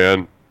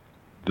 And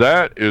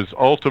that is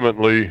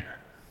ultimately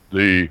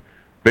the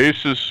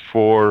basis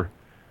for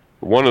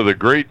one of the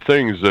great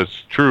things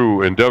that's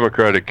true in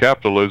democratic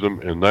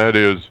capitalism, and that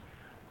is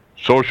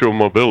social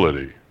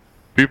mobility.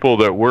 People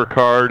that work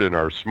hard and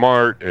are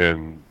smart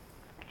and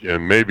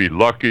maybe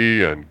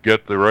lucky and do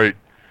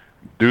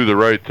the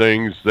right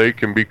things, they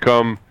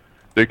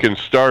can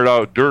start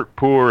out dirt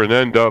poor and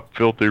end up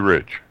filthy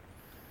rich.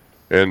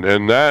 And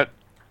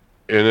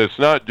it's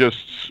not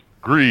just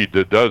greed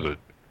that does it.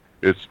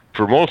 It's,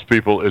 for most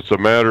people, it's a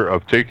matter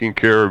of taking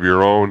care of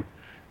your own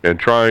and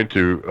trying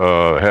to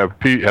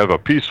have a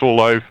peaceful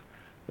life,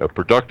 a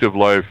productive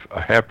life,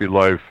 a happy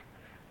life,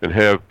 and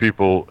have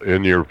people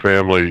in your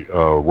family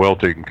well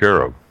taken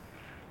care of.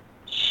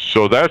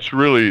 So that's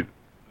really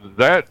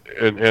that,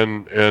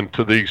 and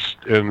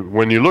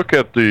when you look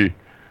at the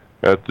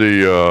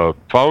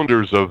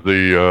founders of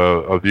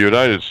the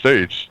United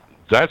States,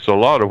 that's a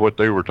lot of what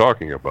they were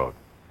talking about.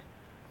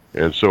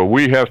 And so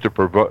we have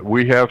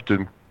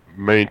to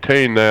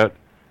maintain that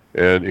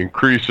and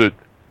increase it,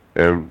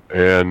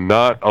 and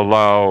not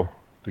allow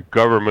the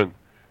government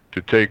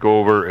to take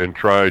over and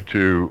try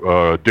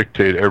to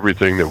dictate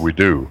everything that we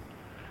do.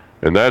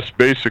 And that's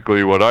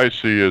basically what I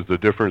see as the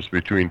difference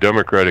between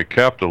democratic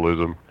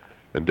capitalism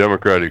and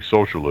democratic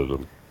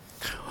socialism.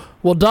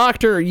 Well,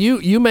 Doctor,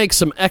 you make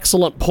some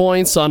excellent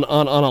points on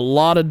a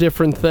lot of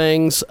different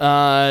things.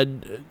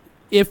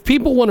 If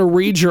people want to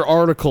read your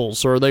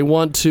articles or they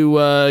want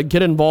to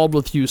get involved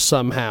with you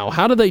somehow,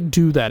 how do they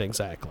do that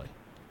exactly?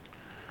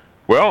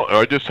 Well,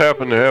 I just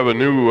happen to have a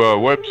new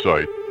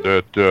website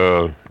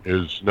that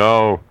is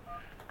now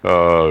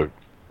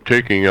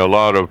taking a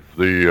lot of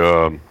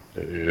the.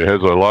 It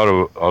has a lot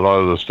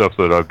of the stuff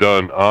that I've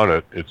done on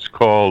it. It's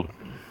called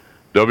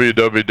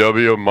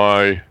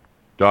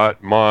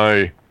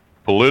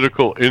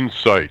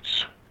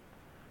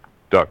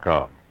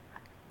www.mypoliticalinsights.com.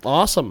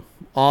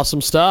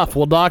 Awesome stuff.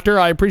 Well, Doctor,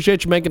 I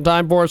appreciate you making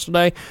time for us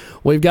today.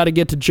 We've got to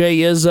get to Jay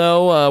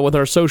Izzo with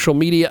our social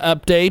media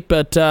update,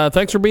 but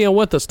thanks for being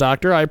with us,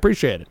 Doctor. I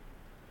appreciate it.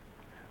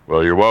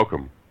 Well, you're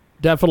welcome.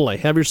 Definitely.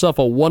 Have yourself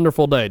a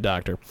wonderful day,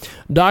 Doctor.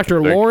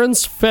 Dr.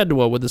 Lawrence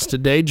Fedwa with us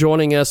today,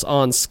 joining us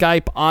on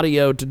Skype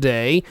audio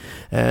today.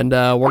 And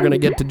we're going to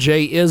get to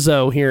Jay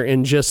Izzo here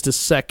in just a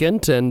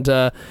second. And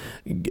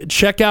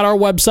check out our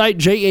website,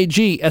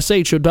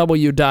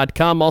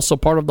 jagshow.com, also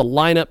part of the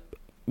Lineup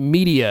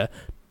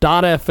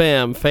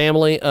Media.fm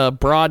family of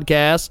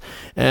broadcasts.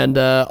 And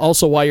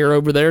also, while you're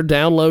over there,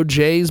 download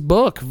Jay's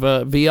book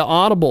via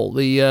Audible.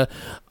 The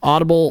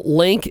Audible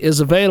link is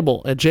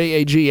available at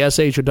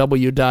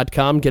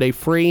jagshow.com. Get a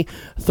free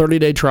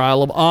 30-day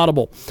trial of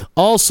Audible.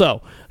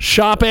 Also,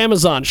 shop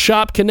Amazon.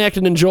 Shop, connect,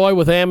 and enjoy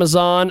with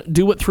Amazon.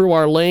 Do it through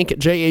our link at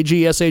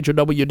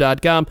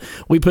jagshow.com.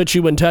 We put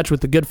you in touch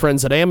with the good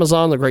friends at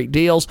Amazon, the great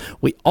deals.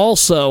 We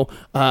also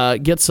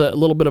get a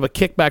little bit of a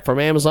kickback from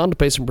Amazon to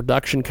pay some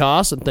production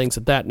costs and things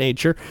of that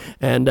nature.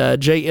 And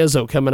Jay Izzo coming